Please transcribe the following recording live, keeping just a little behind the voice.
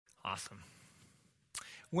Awesome.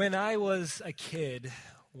 When I was a kid,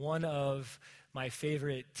 one of my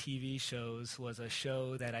favorite TV shows was a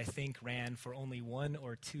show that I think ran for only 1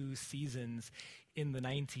 or 2 seasons in the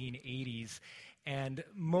 1980s. And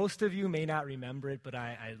most of you may not remember it, but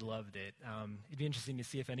I loved it. It'd be interesting to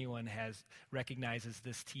see if anyone recognizes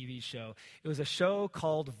this TV show. It was a show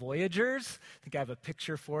called Voyagers. I think I have a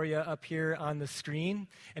picture for you up here on the screen.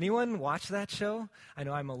 Anyone watch that show? I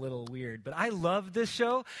know I'm a little weird, but I loved this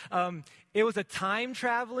show. It was a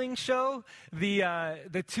time-traveling show.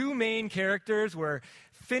 The two main characters were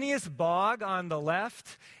Phineas Fogg on the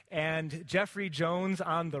left and Jeffrey Jones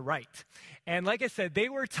on the right. And like I said, they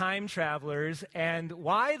were time travelers, and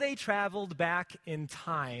why they traveled back in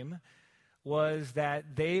time was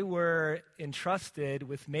that they were entrusted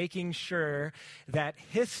with making sure that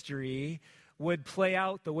history would play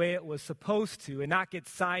out the way it was supposed to and not get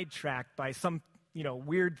sidetracked by some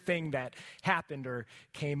weird thing that happened or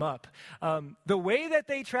came up. The way that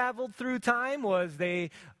they traveled through time was they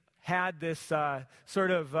had this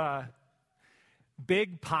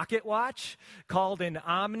big pocket watch called an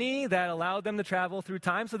Omni that allowed them to travel through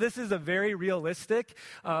time. So this is a very realistic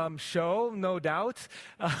show, no doubt.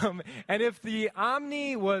 And if the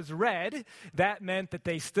Omni was red, that meant that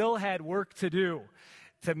they still had work to do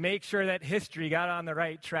to make sure that history got on the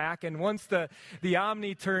right track. And once the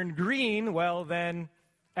Omni turned green, well, then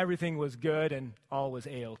everything was good and all was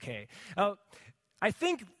A-okay. I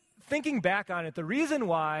think thinking back on it, the reason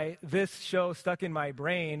why this show stuck in my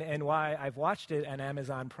brain and why I've watched it on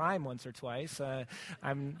Amazon Prime once or twice,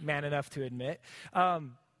 I'm man enough to admit,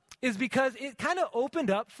 is because it kind of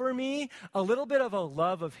opened up for me a little bit of a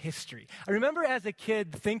love of history. I remember as a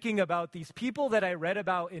kid thinking about these people that I read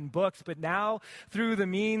about in books, but now through the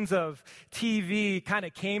means of TV kind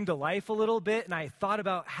of came to life a little bit, and I thought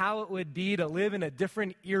about how it would be to live in a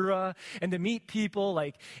different era and to meet people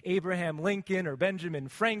like Abraham Lincoln or Benjamin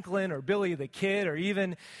Franklin or Billy the Kid, or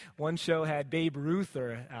even one show had Babe Ruth,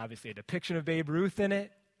 or obviously a depiction of Babe Ruth in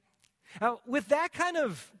it. Now, with that kind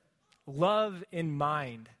of love in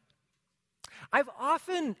mind, I've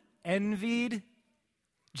often envied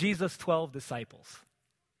Jesus' 12 disciples.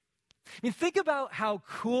 I mean, think about how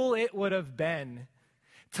cool it would have been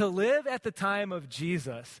to live at the time of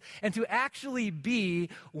Jesus and to actually be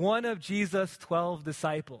one of Jesus' 12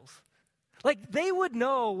 disciples. Like, they would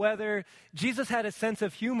know whether Jesus had a sense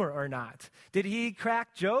of humor or not. Did he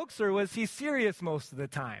crack jokes or was he serious most of the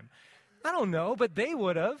time? I don't know, but they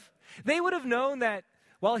would have. They would have known that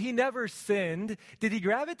while he never sinned, did he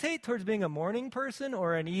gravitate towards being a morning person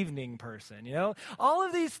or an evening person? All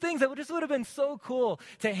of these things that would have been so cool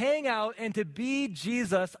to hang out and to be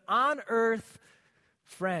Jesus on earth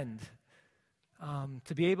friend.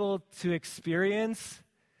 To be able to experience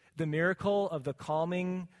the miracle of the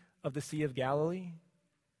calming of the Sea of Galilee,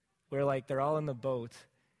 where they're all in the boat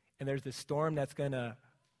and there's this storm that's going to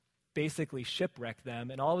basically shipwreck them,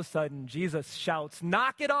 and all of a sudden Jesus shouts,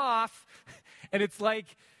 "Knock it off!" And it's like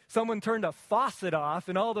someone turned a faucet off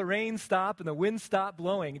and all the rain stopped and the wind stopped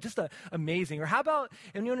blowing. Just amazing. Or how about,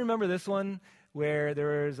 anyone remember this one where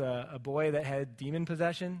there was a boy that had demon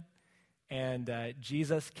possession and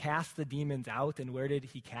Jesus cast the demons out, and where did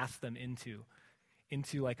he cast them into?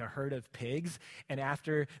 Into like a herd of pigs. And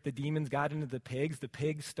after the demons got into the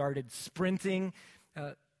pigs started sprinting.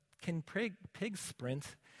 Can pigs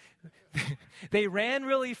sprint? They ran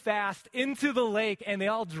really fast into the lake and they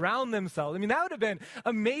all drowned themselves. I mean, that would have been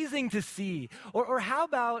amazing to see. Or how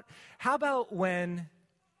about when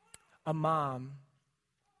a mom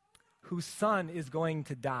whose son is going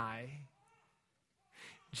to die,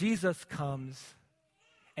 Jesus comes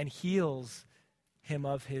and heals him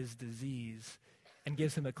of his disease and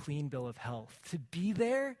gives him a clean bill of health. To be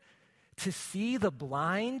there, to see the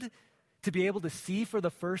blind, to be able to see for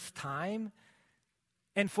the first time,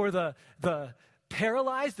 and for the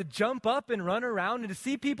paralyzed to jump up and run around, and to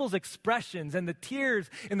see people's expressions and the tears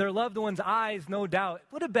in their loved ones' eyes, no doubt,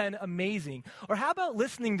 would have been amazing. Or how about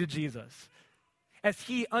listening to Jesus as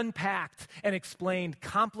he unpacked and explained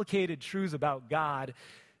complicated truths about God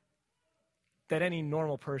that any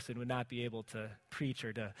normal person would not be able to preach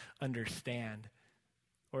or to understand?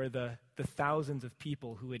 Or the thousands of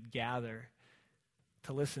people who would gather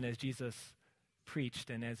to listen as Jesus preached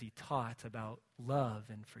and as he taught about love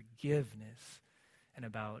and forgiveness and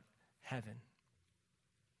about heaven.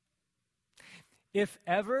 If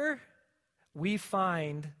ever we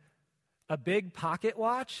find a big pocket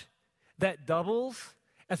watch that doubles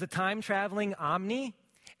as a time-traveling Omni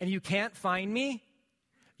and you can't find me,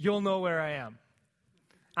 you'll know where I am.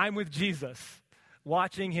 I'm with Jesus,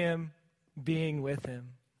 watching him, being with him.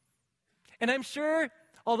 And I'm sure,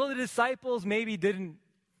 although the disciples maybe didn't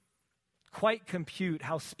quite compute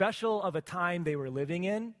how special of a time they were living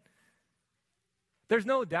in, there's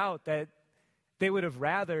no doubt that they would have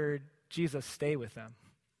rather Jesus stay with them.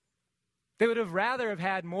 They would have rather have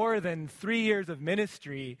had more than 3 years of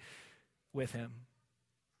ministry with him.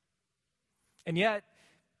 And yet,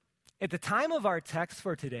 at the time of our text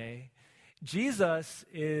for today, Jesus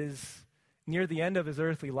is near the end of his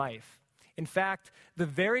earthly life. In fact, the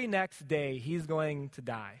very next day, he's going to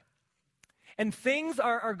die. And things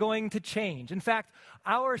are going to change. In fact,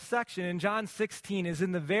 our section in John 16 is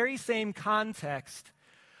in the very same context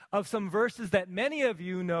of some verses that many of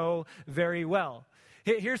you know very well.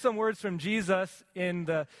 Here's some words from Jesus in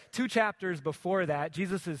the 2 chapters before that.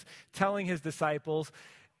 Jesus is telling his disciples,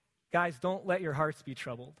 guys, don't let your hearts be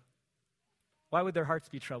troubled. Why would their hearts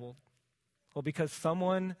be troubled? Well, because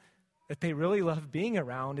someone that they really love being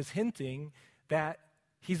around is hinting that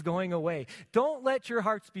he's going away. Don't let your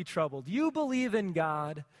hearts be troubled. You believe in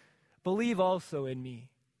God, believe also in me.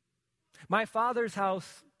 My Father's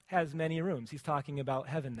house has many rooms. He's talking about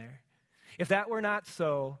heaven there. If that were not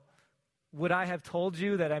so, would I have told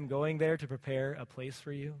you that I'm going there to prepare a place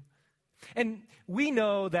for you? And we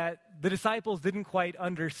know that the disciples didn't quite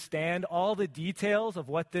understand all the details of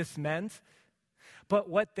what this meant, but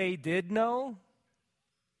what they did know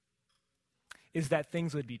is that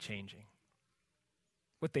things would be changing.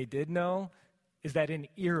 What they did know is that an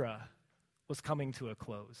era was coming to a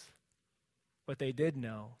close. What they did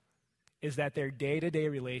know is that their day-to-day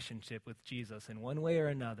relationship with Jesus in one way or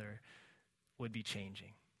another would be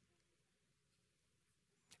changing.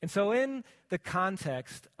 And so in the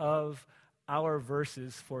context of our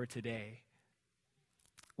verses for today,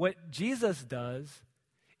 what Jesus does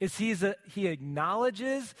is he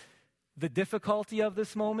acknowledges the difficulty of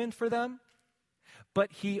this moment for them,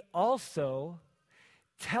 but he also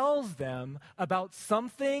tells them about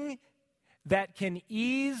something that can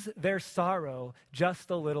ease their sorrow just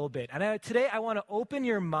a little bit. And today I want to open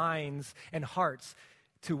your minds and hearts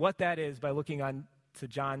to what that is by looking on to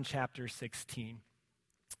John chapter 16.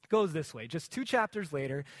 It goes this way. Just 2 chapters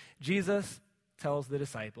later, Jesus tells the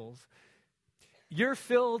disciples, "You're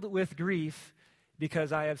filled with grief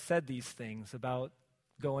because I have said these things about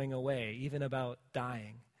going away, even about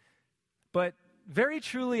dying. But very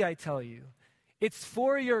truly I tell you, it's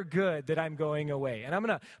for your good that I'm going away." And I'm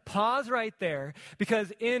going to pause right there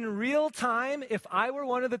because in real time, if I were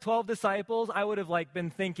one of the 12 disciples, I would have been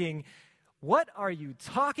thinking, what are you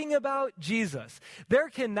talking about, Jesus? There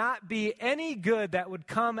cannot be any good that would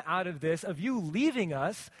come out of this, of you leaving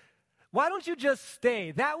us. Why don't you just stay?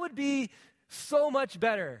 That would be so much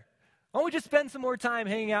better. Why don't we just spend some more time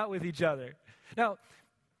hanging out with each other? Now,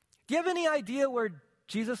 do you have any idea where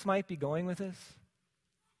Jesus might be going with this?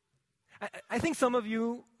 I think some of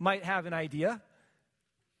you might have an idea.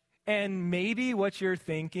 And maybe what you're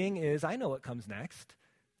thinking is, I know what comes next.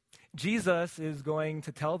 Jesus is going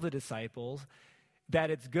to tell the disciples that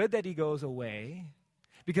it's good that he goes away,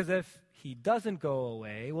 because if he doesn't go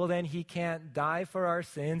away, well, then he can't die for our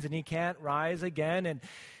sins and he can't rise again, and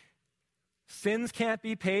sins can't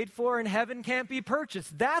be paid for and heaven can't be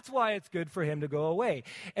purchased. That's why it's good for him to go away.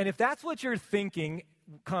 And if that's what you're thinking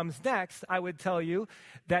comes next, I would tell you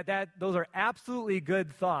that those are absolutely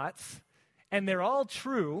good thoughts and they're all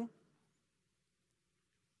true,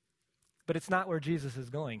 but it's not where Jesus is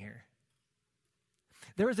going here.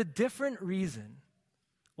 There is a different reason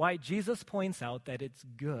why Jesus points out that it's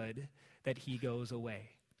good that he goes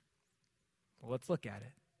away. Well, let's look at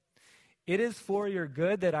it. It is for your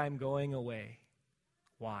good that I'm going away.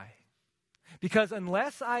 Why? Because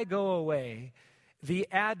unless I go away, the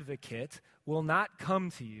advocate will not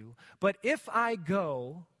come to you. But if I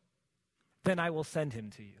go, then I will send him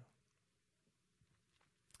to you.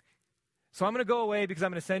 So I'm going to go away because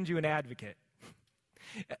I'm going to send you an advocate.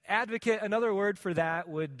 Advocate, another word for that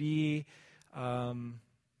would be a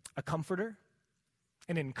comforter,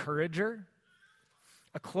 an encourager,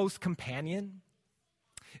 a close companion.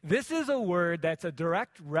 This is a word that's a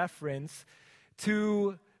direct reference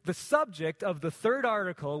to the subject of the third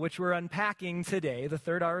article, which we're unpacking today, the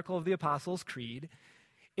third article of the Apostles' Creed.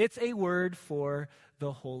 It's a word for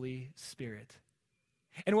the Holy Spirit.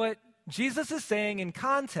 And what Jesus is saying in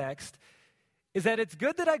context is that it's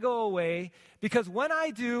good that I go away because when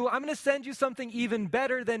I do, I'm going to send you something even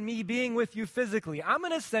better than me being with you physically. I'm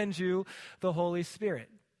going to send you the Holy Spirit.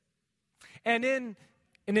 And in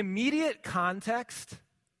an immediate context,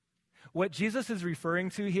 what Jesus is referring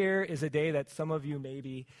to here is a day that some of you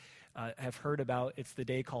maybe have heard about. It's the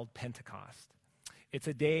day called Pentecost. It's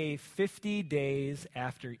a day 50 days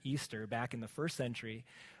after Easter, back in the first century,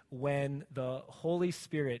 when the Holy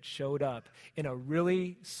Spirit showed up in a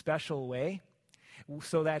really special way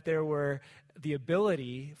so that there were the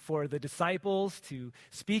ability for the disciples to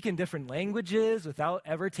speak in different languages without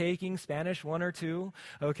ever taking Spanish 1 or 2,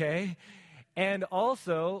 okay? And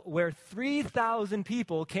also where 3,000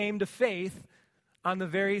 people came to faith on the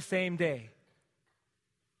very same day.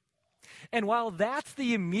 And while that's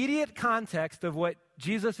the immediate context of what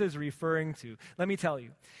Jesus is referring to, let me tell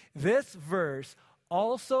you, this verse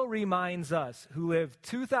also reminds us who lived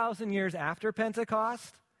 2,000 years after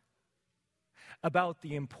Pentecost about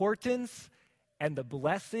the importance and the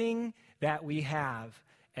blessing that we have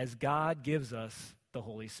as God gives us the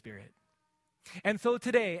Holy Spirit. And so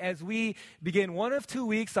today, as we begin one of 2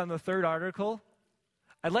 weeks on the third article,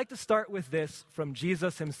 I'd like to start with this from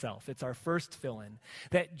Jesus himself. It's our first fill-in.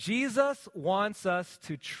 That Jesus wants us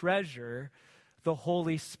to treasure the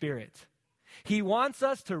Holy Spirit. He wants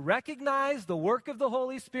us to recognize the work of the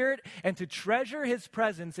Holy Spirit and to treasure his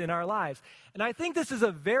presence in our lives. And I think this is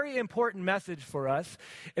a very important message for us,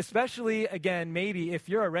 especially, again, maybe if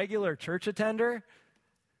you're a regular church attender.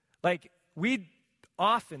 Like, we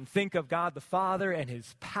often think of God the Father and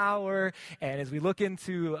his power, and as we look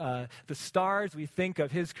into the stars, we think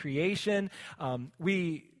of his creation.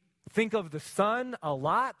 We think of the Son a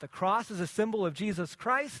lot. The cross is a symbol of Jesus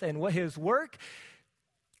Christ and what his work.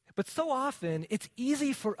 But so often, it's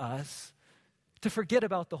easy for us to forget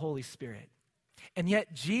about the Holy Spirit. And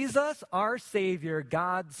yet, Jesus, our Savior,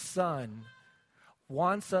 God's Son,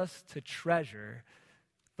 wants us to treasure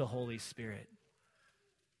the Holy Spirit.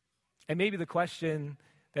 And maybe the question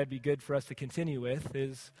that'd be good for us to continue with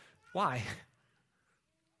is, why?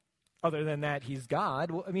 Other than that, he's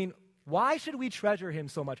God. Well, I mean, why should we treasure him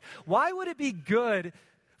so much? Why would it be good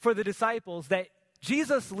for the disciples that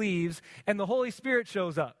Jesus leaves and the Holy Spirit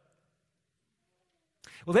shows up?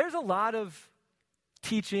 Well, there's a lot of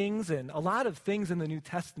teachings and a lot of things in the New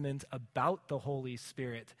Testament about the Holy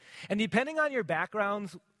Spirit. And depending on your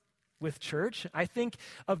backgrounds with church, I think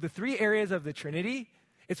of the 3 areas of the Trinity,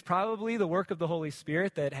 it's probably the work of the Holy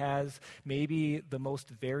Spirit that has maybe the most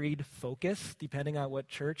varied focus, depending on what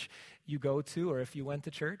church you go to or if you went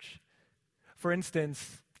to church. For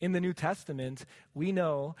instance, in the New Testament, we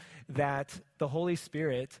know that the Holy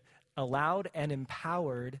Spirit allowed and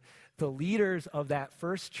empowered the leaders of that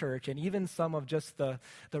first church and even some of just the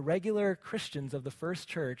regular Christians of the first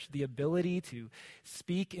church the ability to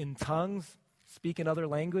speak in tongues, speak in other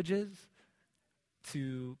languages,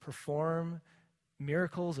 to perform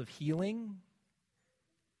miracles of healing.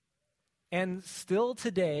 And still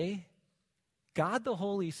today, God the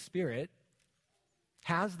Holy Spirit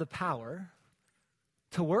has the power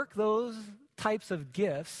to work those types of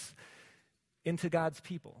gifts into God's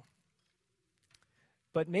people.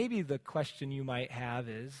 But maybe the question you might have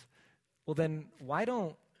is, well then, why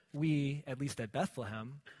don't we, at least at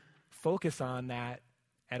Bethlehem, focus on that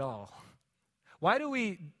at all? Why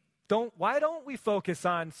don't we focus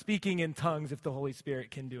on speaking in tongues if the Holy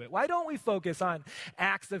Spirit can do it? Why don't we focus on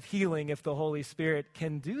acts of healing if the Holy Spirit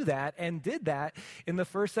can do that and did that in the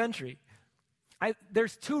first century?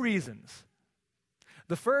 There's 2 reasons.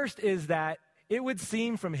 The first is that it would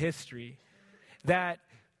seem from history that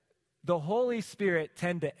the Holy Spirit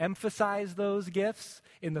tend to emphasize those gifts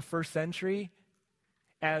in the first century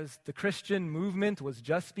as the Christian movement was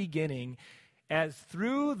just beginning, as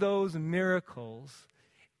through those miracles,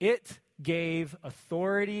 it gave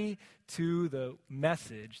authority to the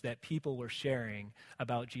message that people were sharing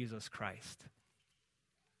about Jesus Christ.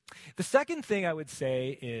 The second thing I would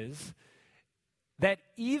say is that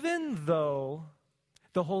even though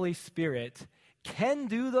the Holy Spirit can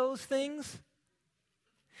do those things,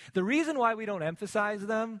 the reason why we don't emphasize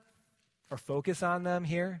them or focus on them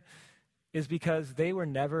here is because they were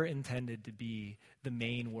never intended to be the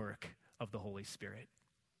main work of the Holy Spirit.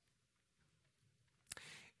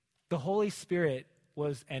 The Holy Spirit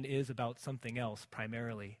was and is about something else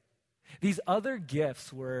primarily. These other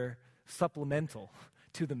gifts were supplemental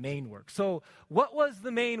to the main work. So what was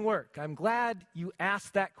the main work? I'm glad you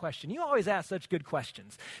asked that question. You always ask such good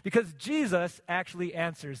questions because Jesus actually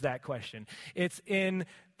answers that question. It's in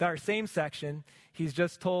our same section. He's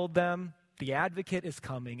just told them the advocate is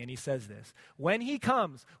coming, and he says this: when he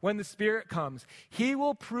comes, when the Spirit comes, he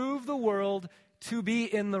will prove the world to be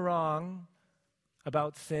in the wrong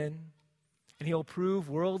about sin, and he'll prove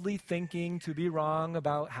worldly thinking to be wrong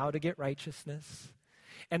about how to get righteousness.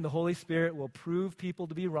 And the Holy Spirit will prove people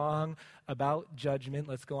to be wrong about judgment.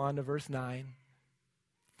 Let's go on to verse 9.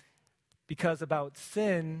 Because about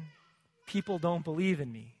sin, people don't believe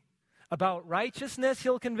in me. About righteousness,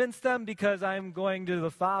 he'll convince them because I'm going to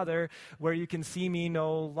the Father where you can see me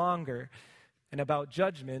no longer. And about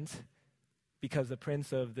judgment, because the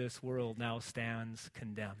prince of this world now stands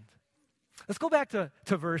condemned. Let's go back to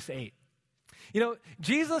verse 8.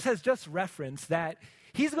 Jesus has just referenced that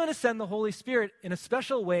he's going to send the Holy Spirit in a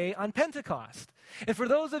special way on Pentecost. And for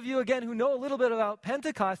those of you, again, who know a little bit about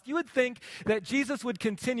Pentecost, you would think that Jesus would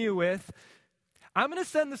continue with, I'm going to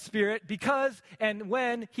send the Spirit because, and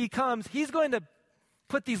when he comes, he's going to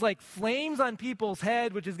put these like flames on people's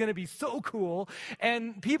head, which is going to be so cool.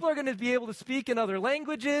 And people are going to be able to speak in other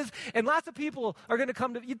languages. And lots of people are going to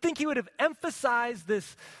come to, you'd think he would have emphasized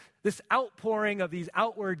this outpouring of these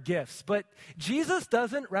outward gifts. But Jesus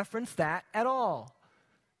doesn't reference that at all.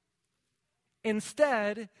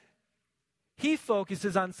 Instead, he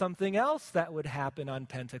focuses on something else that would happen on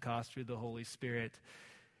Pentecost through the Holy Spirit,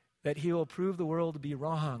 that he will prove the world to be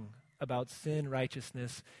wrong about sin,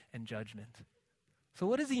 righteousness, and judgment. So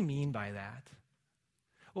what does he mean by that?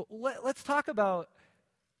 Well, let's talk about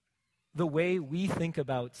the way we think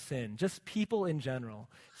about sin, just people in general.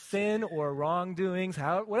 Sin or wrongdoings,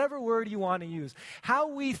 whatever word you want to use. How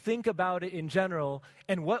we think about it in general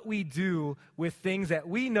and what we do with things that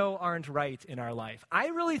we know aren't right in our life. I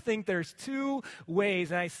really think there's two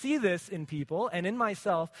ways, and I see this in people and in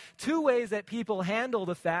myself, two ways that people handle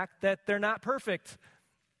the fact that they're not perfect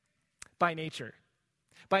by nature.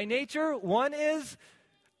 By nature, one is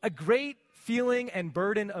a great feeling and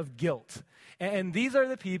burden of guilt. And these are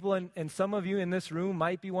the people, and some of you in this room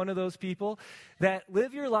might be one of those people, that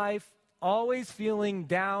live your life always feeling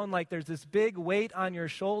down, like there's this big weight on your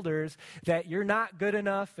shoulders that you're not good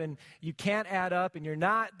enough and you can't add up and you're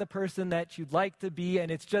not the person that you'd like to be,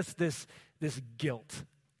 and it's just this guilt.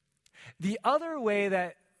 The other way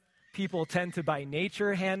that people tend to by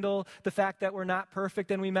nature handle the fact that we're not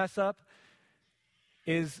perfect and we mess up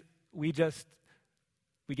is we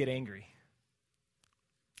get angry.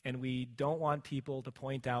 And we don't want people to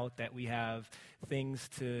point out that we have things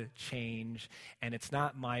to change, and it's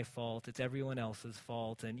not my fault, it's everyone else's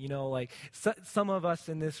fault. And, some of us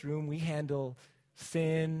in this room, we handle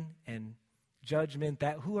sin and judgment,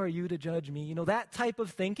 that who are you to judge me? That type of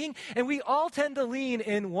thinking. And we all tend to lean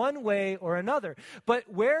in one way or another.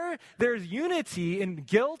 But where there's unity in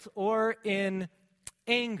guilt or in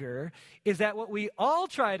anger is that what we all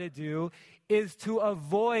try to do is to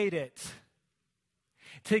avoid it,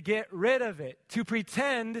 to get rid of it, to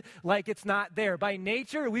pretend like it's not there. By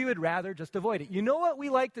nature, we would rather just avoid it. You know what we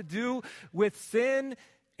like to do with sin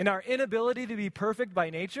and our inability to be perfect by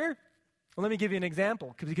nature? Well, let me give you an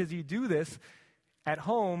example, because you do this at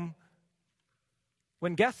home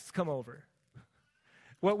when guests come over.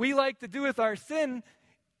 What we like to do with our sin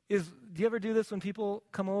is, do you ever do this when people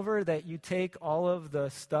come over, that you take all of the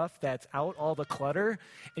stuff that's out, all the clutter,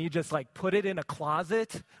 and you just put it in a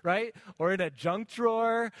closet, right? Or in a junk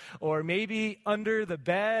drawer, or maybe under the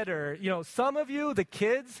bed, or, some of you, the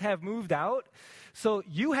kids have moved out, so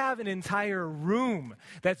you have an entire room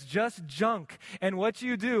that's just junk, and what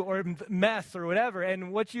you do, or mess, or whatever,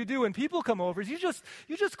 and what you do when people come over is you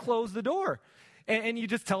just close the door. And you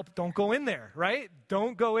just tell, don't go in there, right?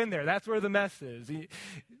 Don't go in there. That's where the mess is.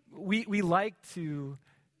 We like to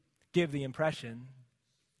give the impression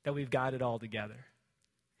that we've got it all together.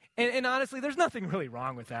 And honestly, there's nothing really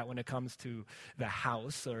wrong with that when it comes to the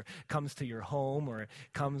house, or comes to your home, or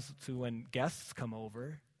comes to when guests come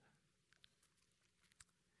over.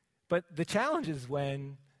 But the challenge is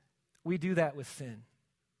when we do that with sin.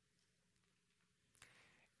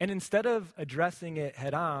 And instead of addressing it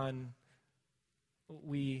head on,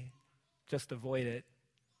 we just avoid it,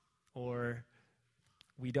 or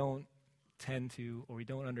we don't tend to, or we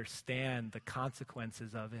don't understand the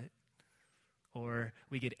consequences of it, or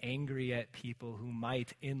we get angry at people who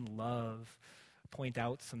might, in love, point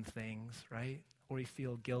out some things, right? Or we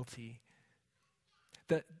feel guilty.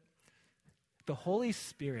 The Holy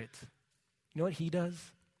Spirit, you know what he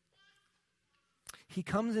does? He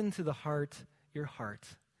comes into the heart, your heart,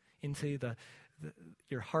 into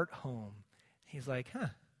your heart home. He's like,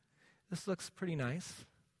 this looks pretty nice.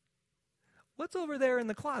 What's over there in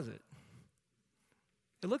the closet?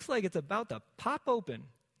 It looks like it's about to pop open.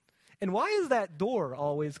 And why is that door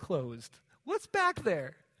always closed? What's back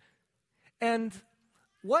there? And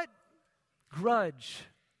what grudge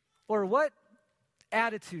or what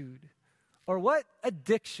attitude or what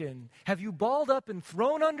addiction have you balled up and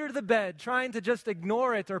thrown under the bed, trying to just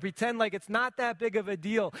ignore it or pretend like it's not that big of a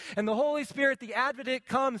deal? And the Holy Spirit, the advocate,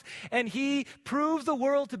 comes and he proves the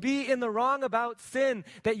world to be in the wrong about sin,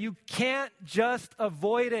 that you can't just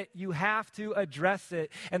avoid it. You have to address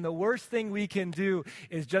it. And the worst thing we can do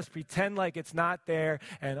is just pretend like it's not there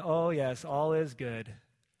and, oh yes, all is good.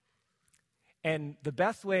 And the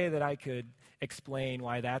best way that I could explain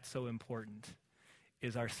why that's so important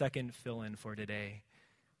is our second fill-in for today.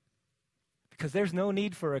 Because there's no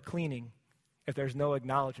need for a cleaning if there's no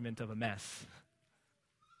acknowledgement of a mess.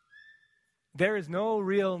 There is no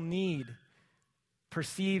real need,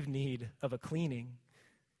 perceived need of a cleaning,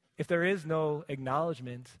 if there is no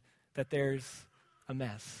acknowledgement that there's a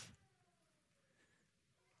mess.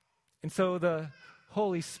 And so the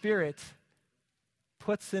Holy Spirit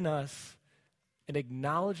puts in us an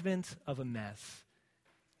acknowledgement of a mess,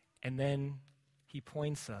 and then he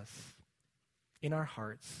points us in our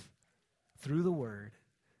hearts through the Word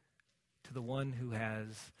to the one who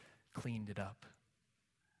has cleaned it up.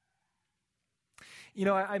 You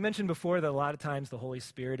know, I mentioned before that a lot of times the Holy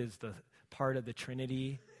Spirit is the part of the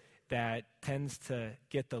Trinity that tends to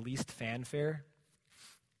get the least fanfare.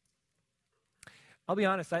 I'll be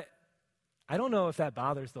honest, I don't know if that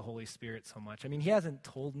bothers the Holy Spirit so much. I mean, he hasn't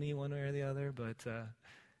told me one way or the other, but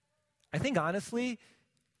I think honestly,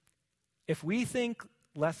 if we think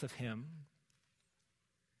less of him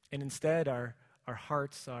and instead our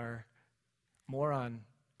hearts are more on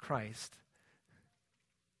Christ,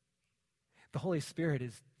 the Holy Spirit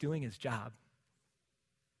is doing his job.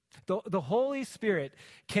 The Holy Spirit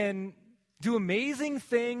can do amazing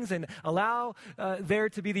things and allow there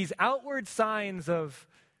to be these outward signs of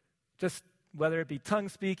just whether it be tongue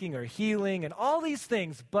speaking or healing and all these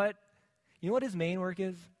things. But you know what his main work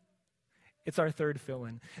is? It's our third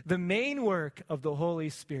fill-in. The main work of the Holy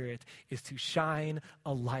Spirit is to shine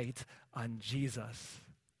a light on Jesus.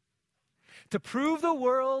 To prove the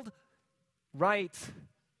world right,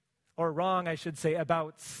 or wrong, I should say,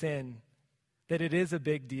 about sin, that it is a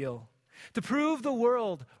big deal. To prove the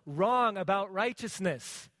world wrong about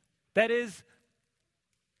righteousness, that is,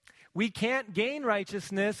 we can't gain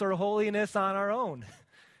righteousness or holiness on our own.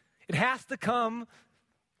 It has to come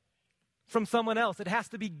from someone else. It has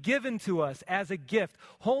to be given to us as a gift.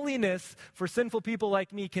 Holiness for sinful people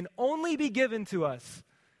like me can only be given to us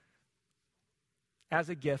as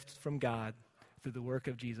a gift from God through the work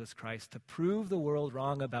of Jesus Christ to prove the world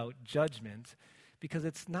wrong about judgment, because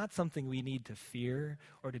it's not something we need to fear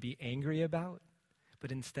or to be angry about,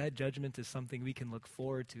 but instead judgment is something we can look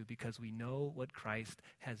forward to because we know what Christ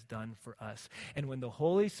has done for us. And when the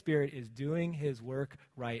Holy Spirit is doing his work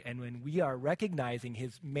right, and when we are recognizing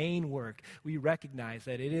his main work, we recognize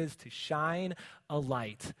that it is to shine a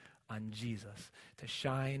light on Jesus, to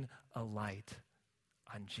shine a light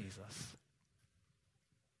on Jesus.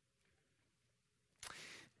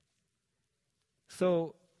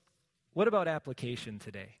 So, what about application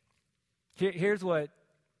today? Here's what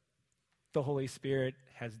the Holy Spirit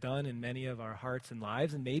has done in many of our hearts and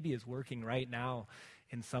lives, and maybe is working right now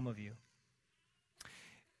in some of you.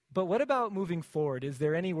 But what about moving forward? Is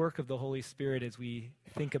there any work of the Holy Spirit as we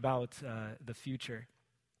think about the future?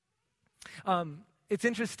 It's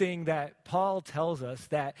interesting that Paul tells us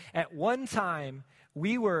that at one time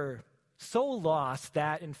we were so lost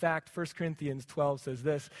that, in fact, 1 Corinthians 12 says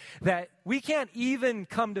this, that we can't even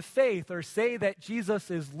come to faith or say that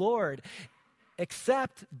Jesus is Lord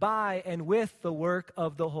except by and with the work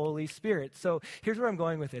of the Holy Spirit. So here's where I'm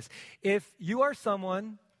going with this. If you are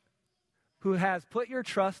someone who has put your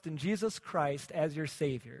trust in Jesus Christ as your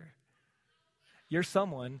Savior, you're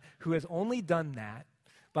someone who has only done that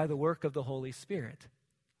by the work of the Holy Spirit.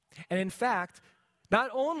 And in fact, not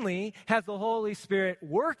only has the Holy Spirit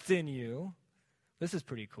worked in you, this is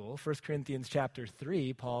pretty cool. 1 Corinthians chapter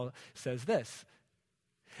 3, Paul says this,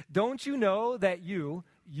 "Don't you know that you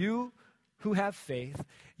who have faith,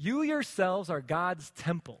 you yourselves are God's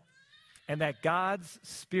temple, and that God's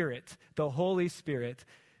Spirit, the Holy Spirit,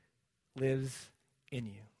 lives in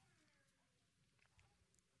you?"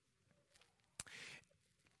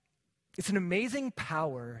 It's an amazing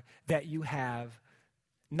power that you have,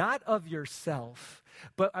 not of yourself,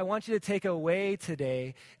 but I want you to take away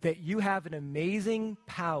today that you have an amazing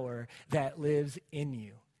power that lives in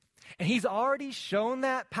you. And he's already shown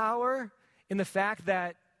that power in the fact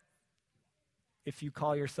that if you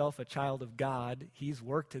call yourself a child of God, he's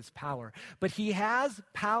worked his power. But he has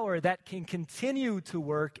power that can continue to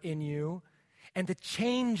work in you and to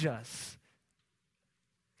change us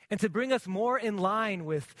and to bring us more in line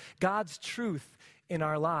with God's truth in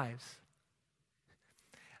our lives.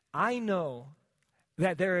 I know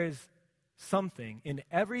that there is something in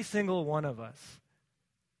every single one of us,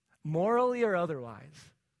 morally or otherwise,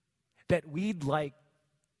 that we'd like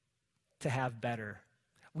to have better.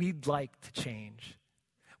 We'd like to change.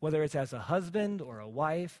 Whether it's as a husband or a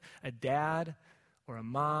wife, a dad or a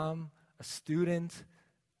mom, a student,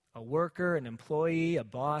 a worker, an employee, a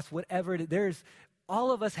boss, whatever it is,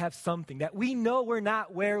 all of us have something that we know we're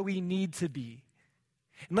not where we need to be.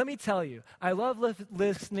 And let me tell you, I love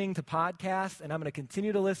listening to podcasts, and I'm going to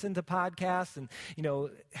continue to listen to podcasts and,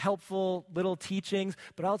 helpful little teachings.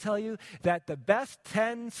 But I'll tell you that the best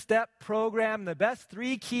 10-step program, the best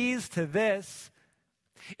 3 keys to this,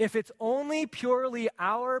 if it's only purely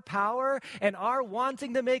our power and our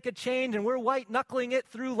wanting to make a change and we're white-knuckling it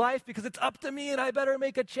through life because it's up to me and I better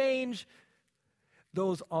make a change,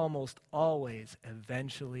 those almost always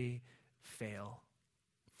eventually fail.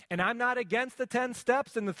 And I'm not against the 10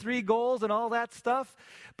 steps and the 3 goals and all that stuff,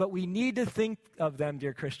 but we need to think of them,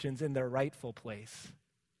 dear Christians, in their rightful place.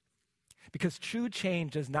 Because true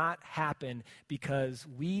change does not happen because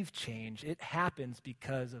we've changed. It happens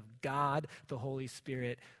because of God, the Holy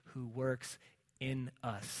Spirit, who works in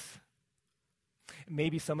us.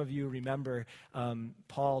 Maybe some of you remember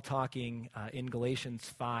Paul talking in Galatians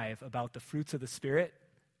 5 about the fruits of the Spirit.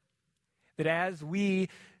 That as we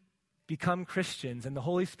become Christians and the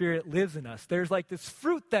Holy Spirit lives in us, there's like this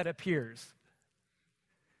fruit that appears.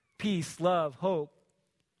 Peace, love, hope,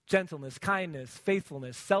 gentleness, kindness,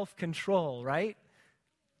 faithfulness, self-control, right?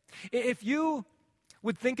 If you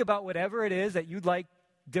would think about whatever it is that you'd like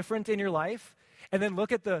different in your life, and then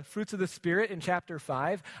look at the fruits of the Spirit in chapter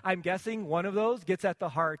 5, I'm guessing one of those gets at the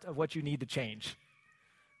heart of what you need to change.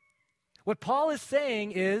 What Paul is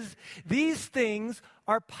saying is these things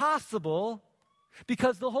are possible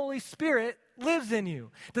because the Holy Spirit lives in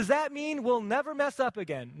you. Does that mean we'll never mess up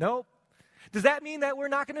again? Nope. Does that mean that we're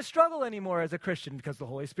not going to struggle anymore as a Christian because the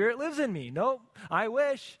Holy Spirit lives in me? Nope. I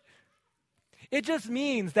wish. It just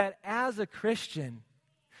means that as a Christian,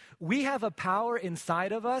 we have a power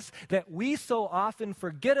inside of us that we so often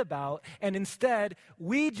forget about, and instead,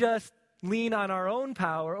 we just lean on our own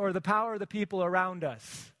power or the power of the people around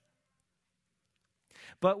us.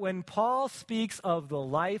 But when Paul speaks of the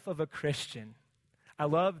life of a Christian, I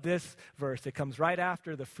love this verse. It comes right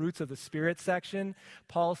after the fruits of the Spirit section.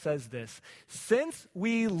 Paul says this, since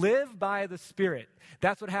we live by the Spirit,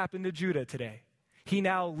 that's what happened to Judah today. He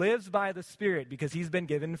now lives by the Spirit because he's been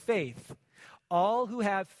given faith. All who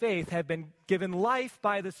have faith have been given life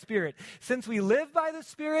by the Spirit. Since we live by the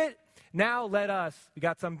Spirit, now we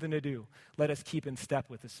got something to do. Let us keep in step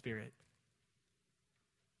with the Spirit.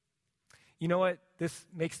 You know what this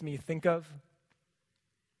makes me think of?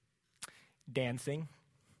 Dancing.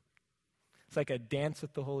 It's like a dance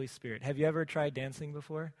with the Holy Spirit. Have you ever tried dancing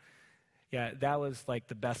before? Yeah, that was like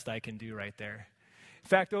the best I can do right there. In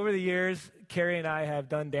fact, over the years, Carrie and I have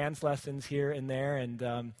done dance lessons here and there,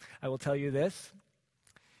 and I will tell you this,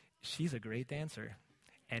 she's a great dancer,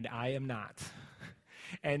 and I am not.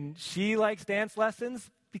 And she likes dance lessons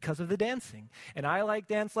because of the dancing, and I like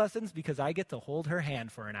dance lessons because I get to hold her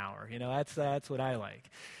hand for an hour. That's what I like.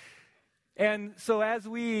 And so as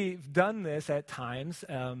we've done this at times,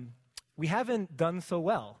 we haven't done so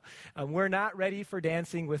well. We're not ready for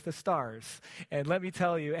Dancing with the Stars. And let me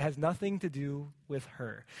tell you, it has nothing to do with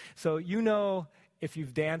her. So if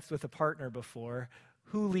you've danced with a partner before,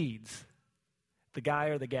 who leads? The guy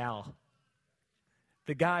or the gal?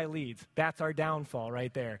 The guy leads. That's our downfall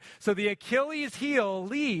right there. So the Achilles heel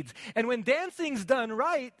leads. And when dancing's done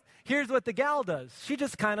right, here's what the gal does. She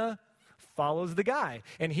just kind of follows the guy,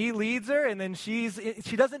 and he leads her, and then she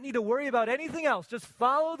doesn't need to worry about anything else. Just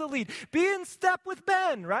follow the lead. Be in step with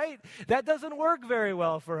Ben, right? That doesn't work very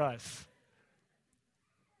well for us.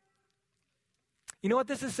 You know what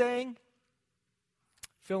this is saying?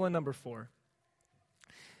 Fill in number 4.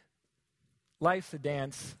 Life's a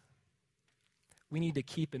dance. We need to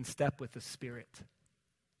keep in step with the Spirit.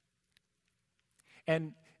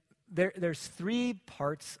 And there's 3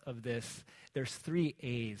 parts of this. There's 3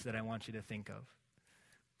 A's that I want you to think of.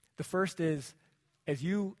 The first is, as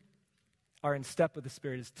you are in step with the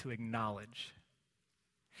Spirit, is to acknowledge.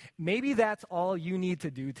 Maybe that's all you need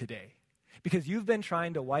to do today, because you've been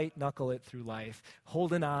trying to white-knuckle it through life,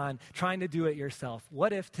 holding on, trying to do it yourself.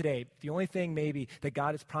 What if today, the only thing maybe that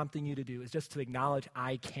God is prompting you to do is just to acknowledge,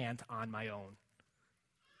 I can't on my own.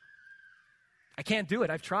 I can't do it.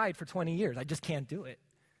 I've tried for 20 years. I just can't do it.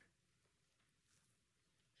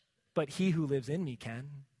 But he who lives in me can.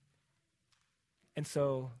 And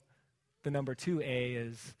so the number 2A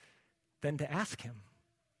is then to ask him.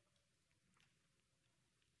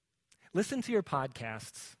 Listen to your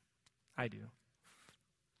podcasts. I do.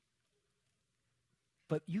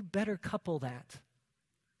 But you better couple that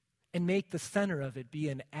and make the center of it be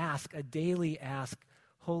an ask, a daily ask.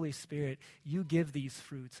 Holy Spirit, you give these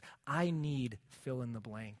fruits. I need fill in the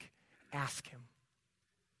blank. Ask him.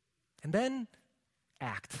 And then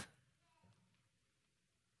act.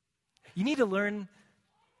 You need to learn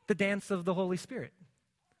the dance of the Holy Spirit.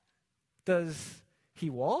 Does he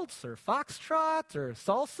waltz or foxtrot or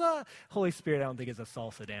salsa? Holy Spirit, I don't think is a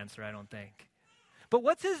salsa dancer, I don't think. But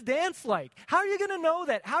what's his dance like? How are you going to know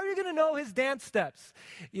that? How are you going to know his dance steps?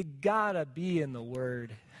 You gotta be in the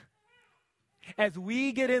Word. As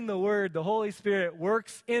we get in the Word, the Holy Spirit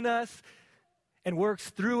works in us and works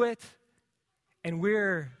through it, and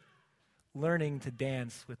we're learning to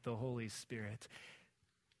dance with the Holy Spirit.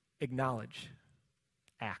 Acknowledge,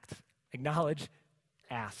 act. Acknowledge,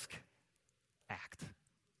 ask, act.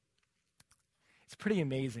 It's pretty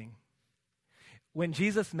amazing. When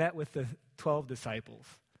Jesus met with the 12 disciples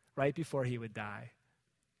right before he would die,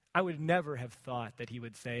 I would never have thought that he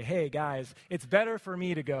would say, hey guys, it's better for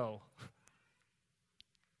me to go.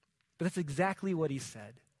 But that's exactly what he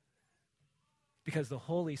said. Because the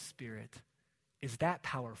Holy Spirit is that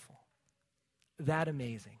powerful, that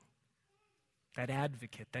amazing, that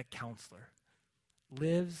advocate, that counselor,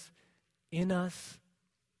 lives in us,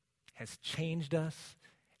 has changed us,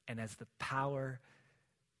 and has the power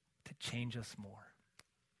to change us more.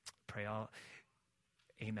 Pray all.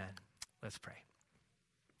 Amen. Let's pray.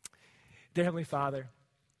 Dear Heavenly Father,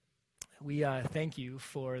 we thank you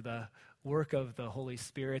for the work of the Holy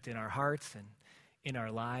Spirit in our hearts and in our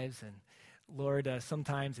lives. And Lord,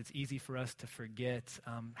 sometimes it's easy for us to forget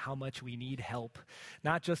how much we need help,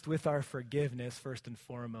 not just with our forgiveness first and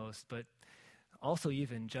foremost, but also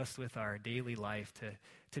even just with our daily life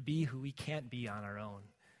to be who we can't be on our own.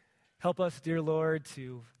 Help us, dear Lord,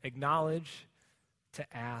 to acknowledge, to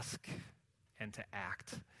ask, and to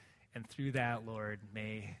act. And through that, Lord,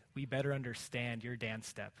 may we better understand your dance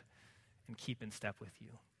step and keep in step with you.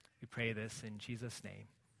 We pray this in Jesus' name.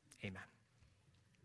 Amen.